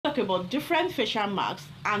talk about different facial masks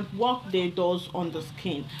and what they does on the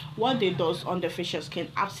skin, what they does on the facial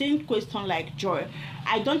skin. I've seen questions like, Joy,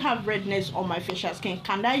 I don't have redness on my facial skin,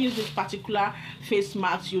 can I use this particular face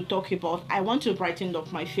mask you talk about? I want to brighten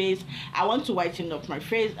up my face, I want to whiten up my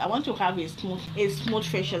face, I want to have a smooth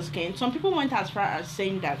facial skin. Some people went as far as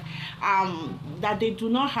saying that that they do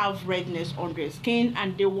not have redness on their skin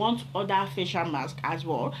and they want other facial masks as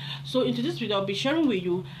well. So into this video I'll be sharing with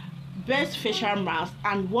you best facial masks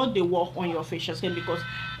and what they work on your facial skin, because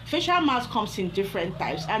facial mask comes in different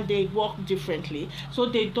types and they work differently. So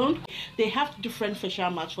they have different facial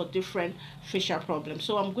masks for different facial problems.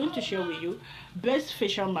 So I'm going to share with you best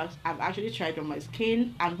facial masks I've actually tried on my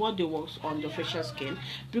skin and what they works on the facial skin,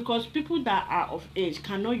 because people that are of age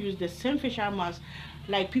cannot use the same facial mask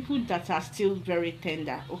like people that are still very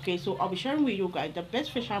tender. Okay, so I'll be sharing with you guys the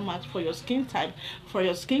best facial mask for your skin type, for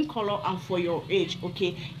your skin color, and for your age.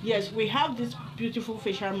 Okay, yes, we have this beautiful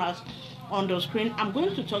facial mask on the screen. I'm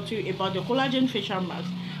going to talk to you about the collagen facial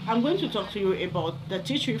mask, I'm going to talk to you about the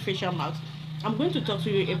tea tree facial mask, I'm going to talk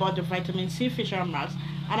to you about the vitamin C facial mask,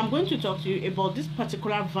 and I'm going to talk to you about this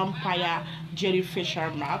particular vampire jelly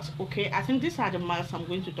facial mask. Okay, I think these are the masks I'm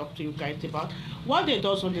going to talk to you guys about, what they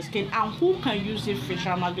does on the skin and who can use this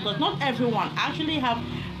facial mask, because not everyone actually have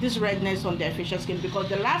this redness on their facial skin. Because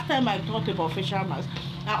the last time I talked about facial mask,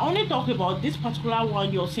 I only talked about this particular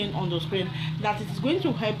one you're seeing on the screen, that it is going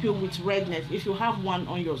to help you with redness if you have one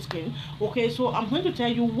on your skin. Okay, so I'm going to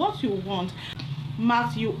tell you what you want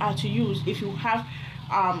mask you are to use if you have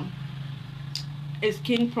a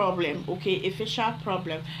skin problem, okay, a facial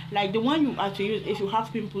problem, like the one you are to use if you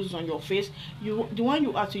have pimples on your face, the one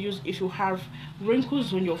you are to use if you have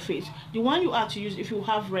wrinkles on your face, the one you are to use if you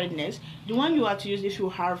have redness, the one you are to use if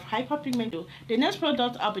you have hyperpigmentation. The next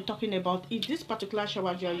product I'll be talking about is this particular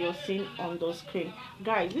shower gel you're seeing on the screen.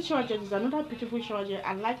 Guys, this shower gel is another beautiful shower gel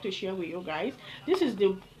I'd like to share with you guys. This is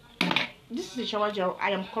the shower gel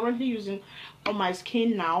I am currently using on my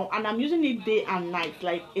skin now, and I'm using it day and night,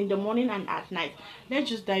 like in the morning and at night. Let's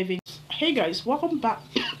just dive in. Hey guys, welcome back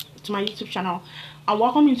to my YouTube channel and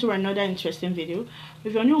welcome into another interesting video.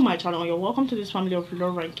 If you're new on my channel, you're welcome to this family of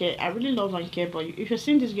love and care. I really love and care about you. If you're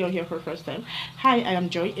seeing this girl here for the first time, hi, I am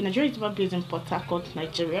Joy, and Joy is based in Port Harcourt,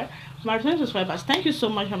 Nigeria. My returning subscribers, thank you so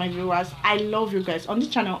much for my viewers. I love you guys. On this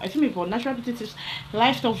channel I film about natural beauty tips,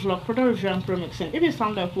 lifestyle vlog, product review, and pro mixing. If it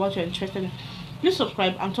sounds like what you're interested in, please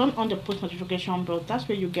subscribe and turn on the post notification bell. That's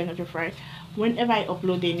where you get notified whenever I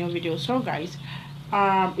upload a new video. So guys,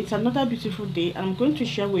 it's another beautiful day and I'm going to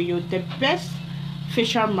share with you the best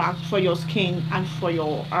facial mask for your skin and for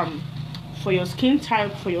your skin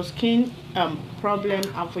type, for your skin problem,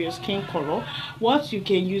 and for your skin color, what you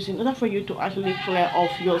can use in order for you to actually clear off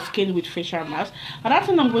your skin with facial mask. Another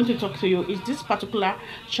thing I'm going to talk to you is this particular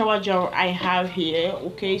shower gel I have here.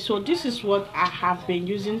 Okay, so this is what I have been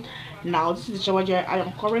using now. This is the shower gel I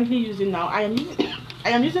am currently using now. I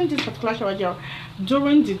am using this particular shower gel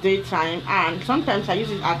during the daytime, and sometimes I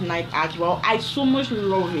use it at night as well. I so much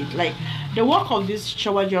love it. Like, the work of this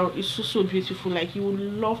shower gel is so beautiful. Like, you will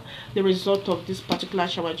love the result of this particular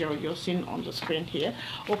shower gel you're seeing on the screen here.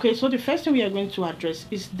 Okay, so the first thing we are going to address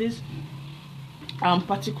is this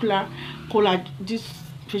particular color, this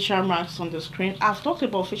facial masks on the screen. I've talked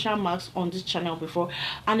about facial masks on this channel before,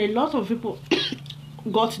 and a lot of people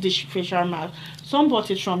got this facial mask. Some bought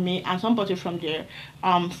it from me and some bought it from their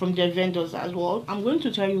vendors as well. I'm going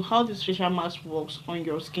to tell you how this facial mask works on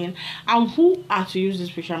your skin and who are to use this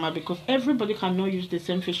facial mask, because everybody cannot use the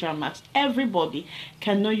same facial mask. Everybody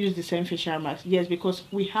cannot use the same facial mask. Yes, because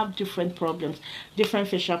we have different problems, different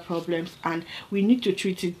facial problems, and we need to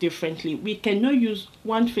treat it differently. We cannot use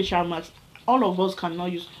one facial mask. All of us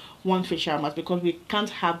cannot use one facial mask because we can't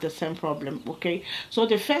have the same problem. Okay, so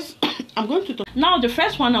the first the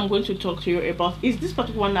first one I'm going to talk to you about is this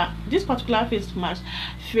particular face mask,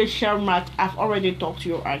 facial mask I've already talked to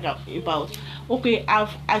you about. Okay,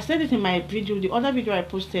 I said it in my video, the other video I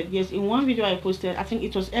posted. Yes, in one video I posted, I think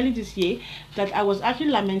it was early this year, that I was actually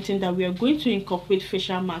lamenting that we are going to incorporate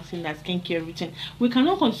facial masks in that skincare routine. We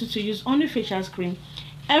cannot continue to use only facial cream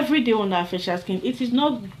every day on our facial skin. It is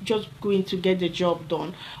not just going to get the job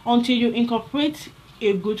done until you incorporate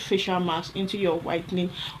a good facial mask into your whitening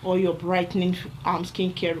or your brightening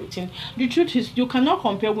skincare routine. The truth is, you cannot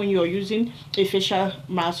compare when you're using a facial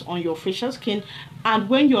mask on your facial skin and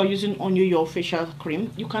when you're using on your facial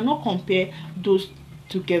cream. You cannot compare those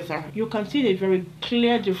together. You can see a very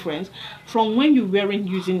clear difference from when you're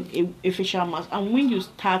using a facial mask and when you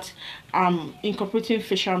start incorporating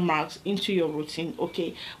facial masks into your routine.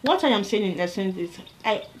 Okay, what I am saying in essence is,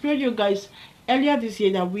 I told you guys earlier this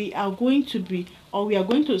year that we are going to be or we are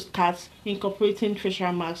going to start incorporating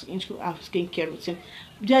facial masks into our skincare routine.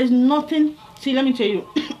 There is nothing. See, let me tell you,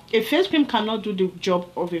 a face cream cannot do the job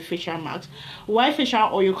of a facial mask, while facial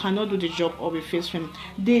oil cannot do the job of a face cream.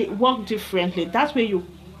 They work differently. That's where you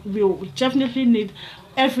will definitely need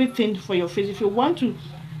everything for your face. If you want to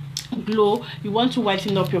glow, you want to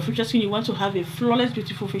whiten up your facial skin, you want to have a flawless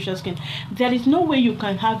beautiful facial skin, there is no way you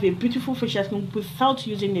can have a beautiful facial skin without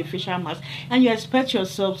using a facial mask, and you expect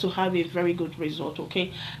yourself to have a very good result.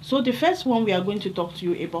 Okay, so the first one we are going to talk to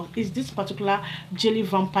you about is this particular jelly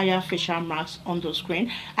vampire facial mask on the screen.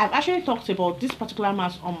 I've actually talked about this particular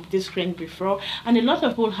mask on this screen before, and a lot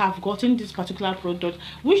of people have gotten this particular product,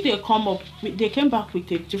 which they came back with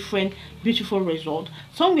a different beautiful result.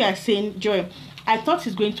 Some we are saying, Joy, I thought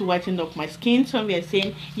it's going to whiten up my skin. Some were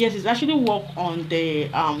saying yes, it's actually work on the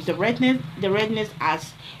redness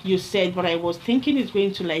as you said, but I was thinking it's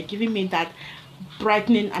going to like giving me that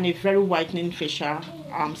brightening and a very whitening facial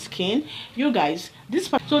skin. You guys, this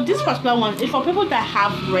particular one is for people that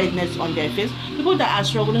have redness on their face, people that are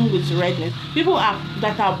struggling with redness,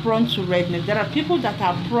 that are prone to redness. There are people that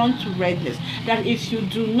are prone to redness that if you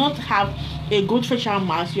do not have a good facial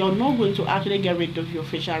mask, you're not going to actually get rid of your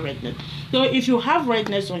facial redness. So if you have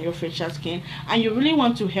redness on your facial skin and you really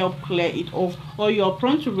want to help clear it off, or you're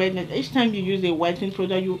prone to redness, each time you use a whitening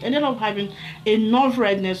product you ended up having enough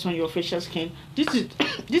redness on your facial skin,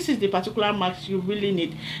 this is the particular mask you really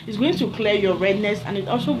need. It's going to clear your redness, and it's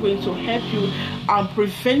also going to help you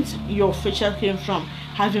prevent your facial skin from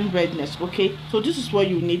having redness. Okay, so this is what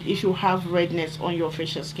you need if you have redness on your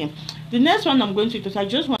facial skin. The next one I'm going to talk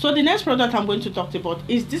the next product I'm going to talk about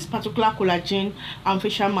is this particular collagen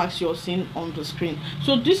facial mask you're seeing on the screen.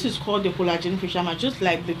 So this is called the collagen facial mask, just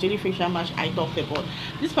like the jelly facial mask I talked about.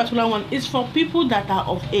 This particular one is for people that are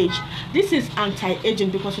of age. This is anti-aging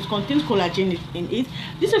because it contains collagen in it.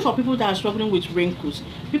 This is for people that are struggling with wrinkles,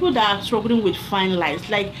 people that are struggling with fine lines.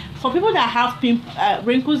 Like for people that have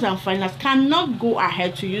wrinkles and fine lines, cannot go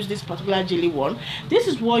ahead to use this particular jelly one. This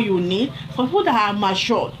is what you need for people that are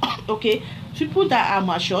matured. Okay, people that are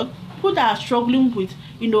matured, people that are struggling with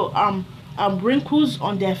wrinkles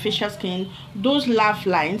on their facial skin, those laugh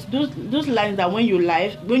lines, those lines that when you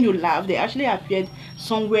laugh they actually appeared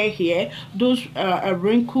somewhere here, those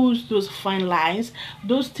wrinkles, those fine lines,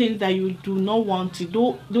 those things that you do not want to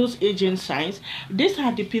do, those aging signs. These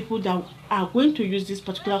are the people that are going to use this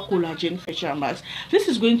particular collagen facial mask. This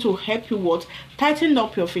is going to help you tighten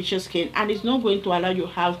up your facial skin, and it's not going to allow you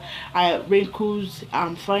have wrinkles,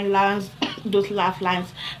 fine lines, those laugh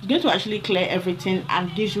lines. It's going to actually clear everything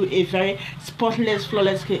and gives you a very spotless,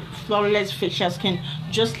 flawless facial skin,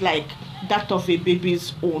 just like that of a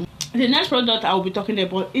baby's own. The next product I will be talking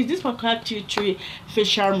about is this particular tea tree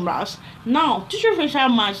facial mask. Now, tea tree facial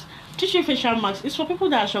mask is for people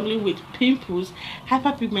that are struggling with pimples,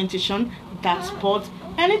 hyperpigmentation, dark spots,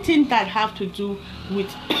 anything that have to do with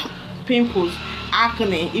pimples,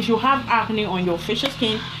 acne. If you have acne on your facial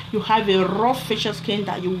skin, you have a rough facial skin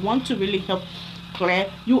that you want to really help clear,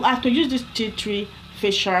 you have to use this tea tree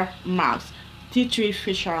facial mask.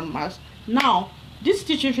 Now, this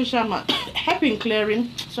tea tree facial mask help in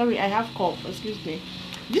clearing. Sorry, I have cough. Excuse me.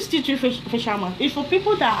 This tea tree facial mask is for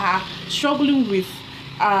people that are struggling with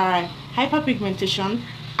hyperpigmentation,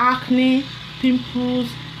 acne, pimples,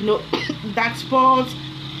 dark spots,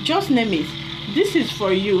 just name it. This is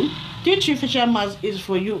for you. Tea tree facial mask is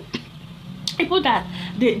for you. People that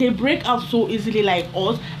they break out so easily, like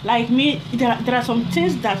us, like me. There are some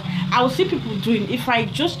things that I will see people doing. If I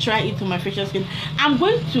just try it on my facial skin, I'm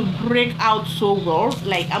going to break out so well,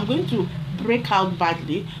 like I'm going to break out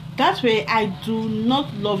badly. That's why I do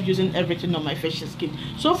not love using everything on my facial skin.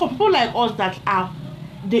 So for people like us that are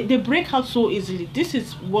they break out so easily, this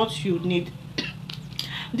is what you need.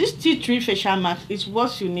 This tea tree facial mask is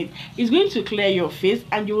what you need. It's going to clear your face,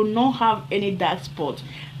 and you will not have any dark spots,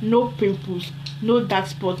 no pimples, no dark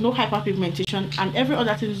spots, no hyperpigmentation, and every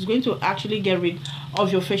other thing is going to actually get rid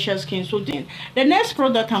of your facial skin. So then the next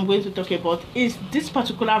product I'm going to talk about is this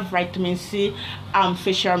particular vitamin C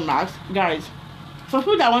facial mask. Guys, for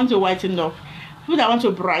people that want to whiten up, people that want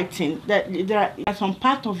to brighten, that there are some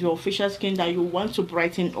part of your facial skin that you want to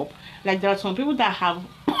brighten up. Like there are some people that have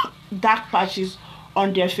dark patches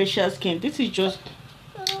on their facial skin. This is just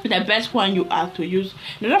the best one you have to use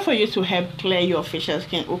in order for you to help clear your facial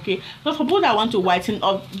skin. Okay, so for people that want to whiten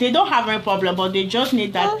up, they don't have any problem, but they just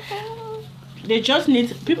need that. They just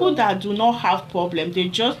need people that do not have problem. They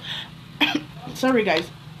just sorry guys,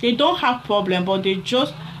 they don't have problem, but they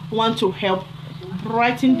just want to help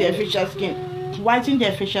brighten their facial skin, whiten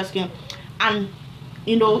their facial skin, and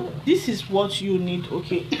you know, this is what you need.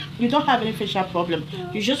 Okay, you don't have any facial problem,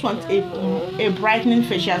 you just want a brightening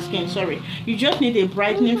facial skin. Sorry, you just need a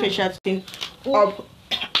brightening facial skin up.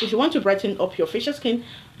 If you want to brighten up your facial skin,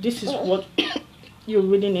 this is what you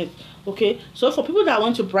really need. Okay, so for people that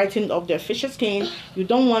want to brighten up their facial skin, you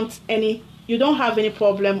don't have any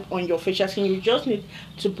problem on your facial skin, you just need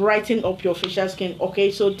to brighten up your facial skin. Okay,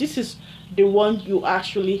 so this is the one you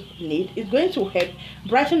actually need. It's going to help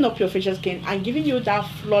brighten up your facial skin and giving you that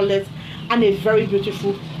flawless and a very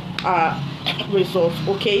beautiful result.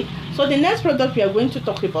 Okay, so the next product we are going to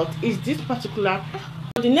talk about is this particular.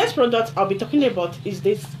 The next product I'll be talking about is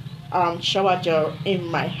this shower gel in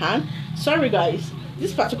my hand. Sorry guys,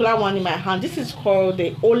 this particular one in my hand, this is called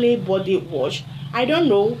the Olay body wash. I don't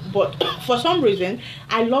know, but for some reason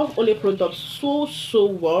I love Olay products so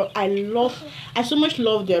well. I so much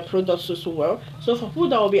love their products so well. So for people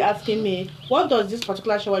that will be asking me, what does this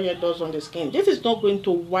particular shower gel does on the skin, this is not going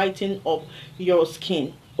to whiten up your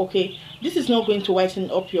skin. Okay, this is not going to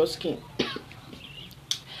whiten up your skin.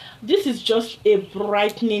 This is just a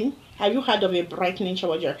brightening. Have you heard of a brightening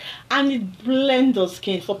shower gel? And it blends the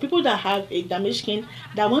skin. For people that have a damaged skin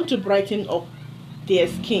that want to brighten up their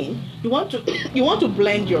skin, you want to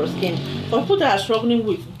blend your skin. For people that are struggling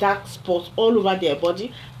with dark spots all over their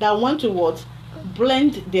body, that want to what,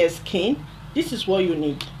 blend their skin, this is what you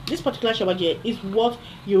need. This particular shower gel is what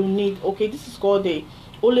you need. Okay, this is called the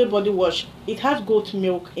Olay body wash. It has goat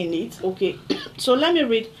milk in it. Okay, so let me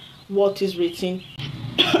read what is written.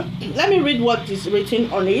 Let me read what is written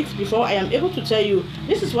on it before I am able to tell you.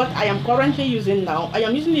 This is what I am currently using now. I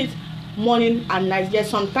am using it morning and night. Yes,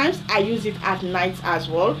 sometimes I use it at night as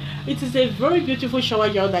well. It is a very beautiful shower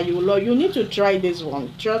gel that you will love. You need to try this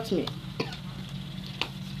one, trust me.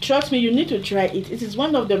 Trust me, you need to try it. It is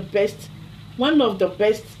one of the best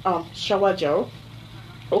shower gel.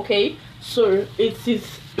 Okay, so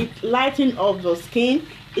it lightens up the skin,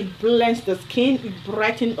 it blends the skin, it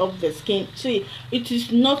brightens up the skin. See, it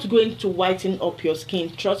is not going to whiten up your skin.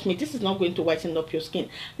 Trust me, this is not going to whiten up your skin.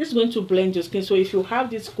 This is going to blend your skin. So if you have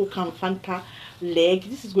this Coke and Fanta leg,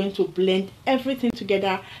 this is going to blend everything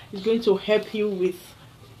together. It's going to help you with,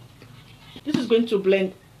 this is going to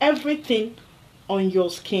blend everything on your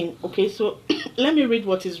skin. Okay, so let me read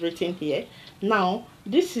what is written here. Now,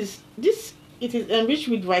 it is enriched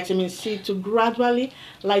with vitamin C to gradually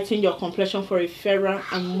lighten your complexion for a fairer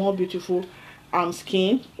and more beautiful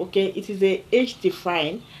skin. Okay, it is a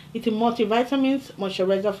age-defying. It's a multivitamins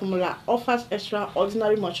moisturizer formula, offers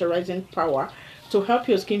extraordinary moisturizing power to help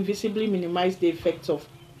your skin visibly minimize the effects of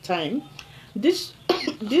time. This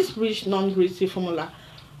rich non-greasy formula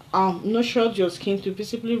nurtures your skin to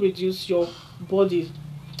visibly reduce your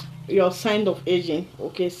signs of aging.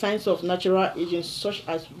 Okay, signs of natural aging such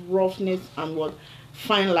as roughness and what,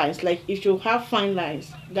 fine lines. Like if you have fine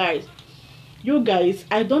lines, guys,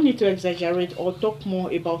 I don't need to exaggerate or talk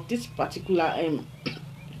more about this particular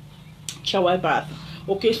shower bath.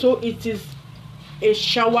 Okay, so it is a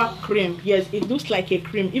shower cream. Yes, it looks like a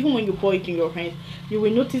cream. Even when you pour it in your hand, you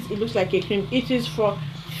will notice it looks like a cream. It is for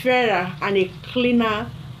fairer and a cleaner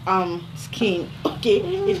skin. Okay,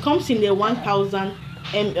 it comes in a 1000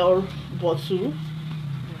 ml bottle.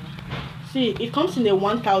 See, it comes in a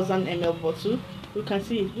 1000 ml bottle. You can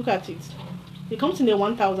see, look at it. It comes in a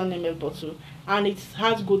 1000 ml bottle and it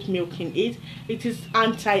has goat milk in it. It is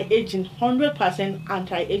anti-aging, 100%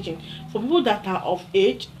 anti-aging. For people that are of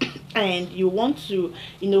age and you want to,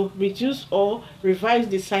 reduce or revise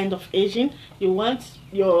the sign of aging, you want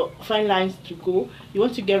your fine lines to go, you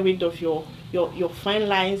want to get rid of your fine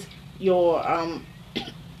lines, your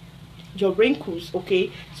wrinkles.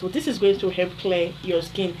 Okay, so this is going to help clear your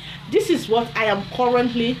skin. This is what I am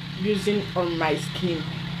currently using on my skin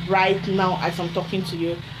right now as I'm talking to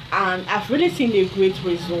you, and I've really seen a great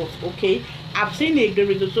result. Okay, I've seen a great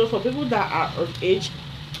result. So for people that are of age,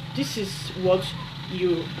 this is what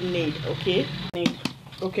you need.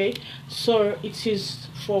 Okay, so it is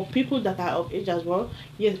for people that are of age as well.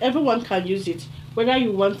 Yes, everyone can use it, whether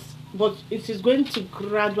you want, but it is going to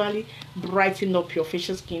gradually brighten up your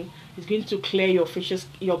facial skin. It's going to clear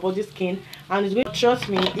your body skin, and it's going to, trust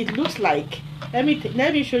me, it looks like, let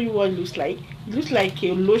me show you what it looks like. It looks like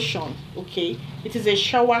a lotion. Okay, it is a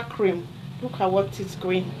shower cream. Look at what is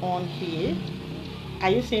going on here.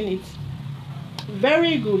 Are you seeing it?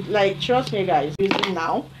 Very good. Like, trust me guys, using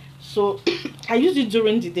now. So I use it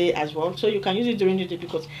during the day as well, so you can use it during the day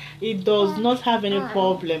because it does not have any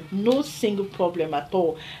problem, no single problem at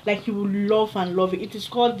all. Like, you will love and love it. It is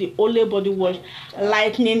called the Olay body wash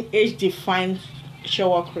lightning age defined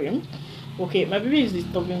shower cream. Okay, my baby is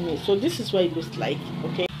disturbing me. So this is what it looks like.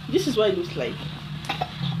 Okay, this is what it looks like.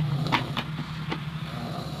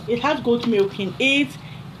 it has goat milk in it.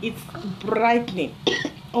 It's brightening.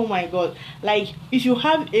 Oh my god, like if you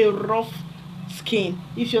have a rough skin,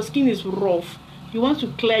 if your skin is rough, you want to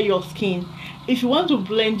clear your skin, if you want to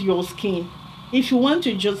blend your skin, if you want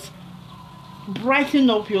to just brighten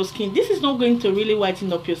up your skin, this is not going to really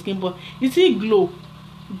whiten up your skin, but you see,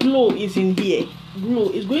 glow is in here. Glow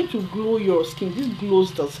is going to glow your skin. This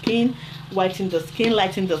glows the skin, whiten the skin,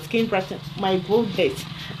 lighten the skin, brighten. My goodness,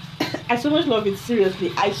 I so much love it.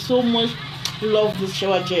 Seriously, I so much love this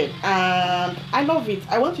shower gel, and I love it.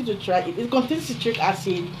 I want you to try it. It contains citric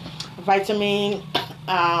acid, vitamin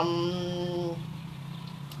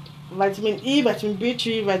vitamin E, vitamin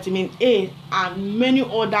B3, vitamin A, and many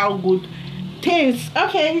other good things.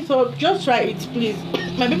 Okay, so just try it, please.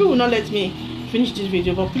 My baby will not let me finish this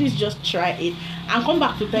video, but please just try it and come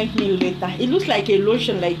back to thank me later. It looks like a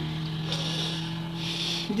lotion, like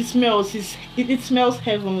it smells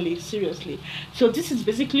heavenly, seriously. So this is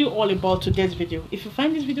basically all about today's video. If you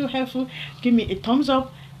find this video helpful, give me a thumbs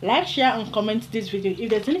up, like, share, and comment this video. If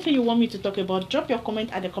there's anything you want me to talk about, drop your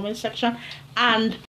comment at the comment section, and